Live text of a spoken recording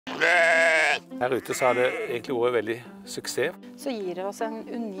Her ute så har det egentlig vært veldig suksess. Så gir det oss en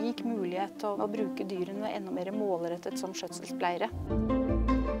unik mulighet til å bruke dyrene enda mer målrettet som skjøtselspleiere.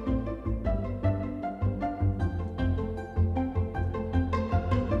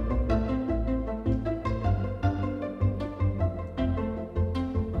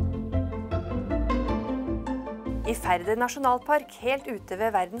 I Færder National Park, helt ute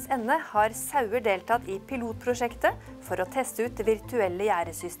ved verdens ende, har sauer deltatt i pilotprosjektet for å teste ut det virtuelle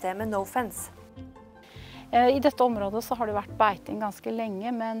gjerdesystemet Nofence. I dette området så har det vært beiting ganske lenge,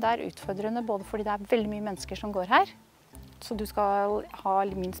 men det er utfordrende både fordi det er veldig mye mennesker som går her, så du skal ha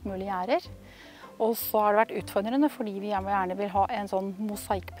minst mulig gjerder. Og så har det vært utfordrende fordi vi gjerne vil ha en sånn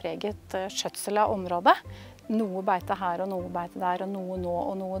mosaikkpreget skjøtsel av området. Noe beite her og noe beite der, og noe nå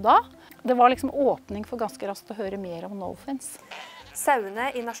og noe da. Det var liksom åpning for ganske raskt å høre mer om Nofence. Sauene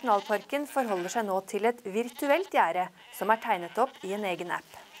i nasjonalparken forholder seg nå til et virtuelt gjerde som er tegnet opp i en egen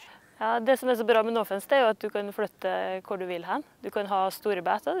app. Ja, det som er så bra med Nofence, det er jo at du kan flytte hvor du vil hen. Du kan ha store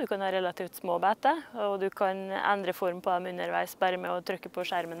beiter, du kan ha relativt små beiter, og du kan endre form på dem underveis bare med å trykke på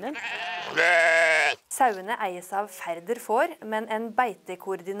skjermen din. Sauene eies av Færder får, men en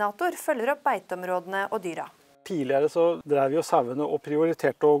beitekoordinator følger opp beiteområdene og dyra. Tidligere så drev jo sauene og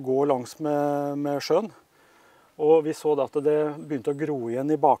prioriterte å gå langs med sjøen. Og vi så da at det begynte å gro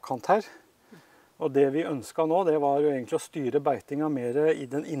igjen i bakkant her. Og det vi ønsket nå, det var jo egentlig å styre beitinga mer i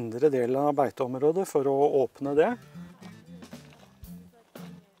den indre delen av beiteområdet for å åpne det.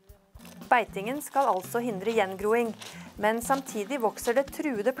 Beitingen skal altså hindre gjengroing, men samtidig vokser det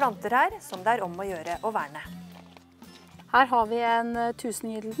truede planter her som det er om å gjøre å verne. Her har vi en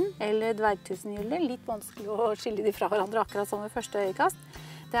tusengylden, eller dvergtusengylden. Litt vanskelig å skille de fra hverandre akkurat som ved første øyekast.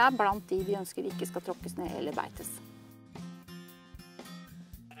 Det er blant de vi ønsker ikke skal tråkkes ned eller beites.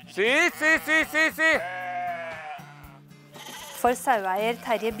 Si! For saueier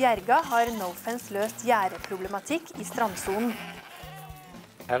Terje Bjerga har Nofence løst gjerdeproblematikk i strandsonen.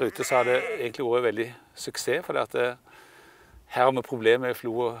 Her ute så har det egentlig vært veldig suksess, for her har vi problemer med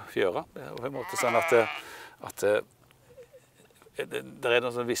flo og fjøra. Det er på en måte sånn at det er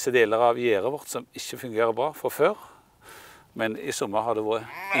noen visse deler av gjerdet vårt som ikke fungerer bra fra før, men i sommer har det vært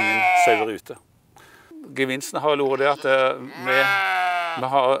ingen sauer ute. Gevinsten har vært det at vi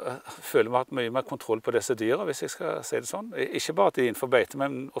føler vi har hatt mye mer kontroll på disse dyra, hvis jeg skal si det sånn. Ikke bare at de er innenfor beite,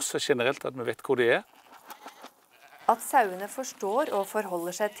 men også generelt at vi vet hvor de er. At sauene forstår og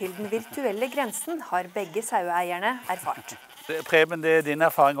forholder seg til den virtuelle grensen har begge saueeierne erfart. Preben, det er din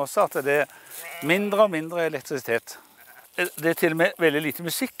erfaring også, at det er mindre og mindre elektrisitet. Det er til og med veldig lite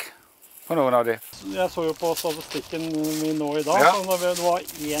musikk på noen av de. Jeg så jo på statistikken min nå i dag, så det var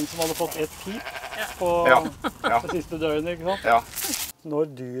en som hadde fått ett pip på det siste døgnet, ikke sant? Ja.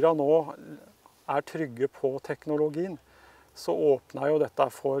 Når dyra nå er trygge på teknologien, så åpner jo dette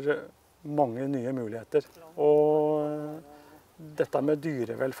for mange nye muligheter. Og dette med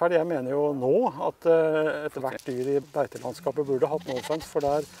dyrevelferd, jeg mener jo nå at ethvert dyr i beitelandskapet burde hatt Nofence, for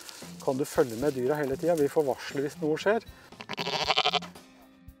der kan du følge med dyra hele tiden. Vi får varsel hvis noe skjer.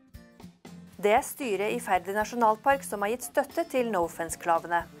 Det er styret i Færder National Park som har gitt støtte til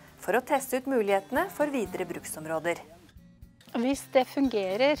Nofence-klavene, for å teste ut mulighetene for videre bruksområder. Hvis det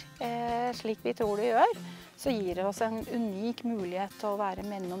fungerer slik vi tror det gjør, så gir det oss en unik mulighet til å være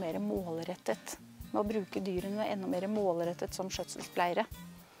enda mer målrettet. Med å bruke dyrene enda mer målrettet som skjøtselspleiere.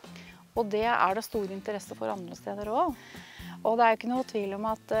 Og det er det stor interesse for andre steder også. Og det er jo ikke noe tvil om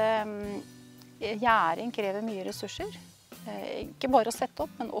at gjerding krever mye ressurser. Ikke bare å sette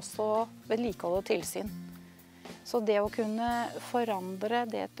opp, men også vedlikehold og tilsyn. Så det å kunne forandre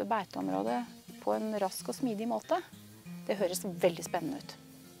det beiteområdet på en rask og smidig måte, det høres veldig spennende ut.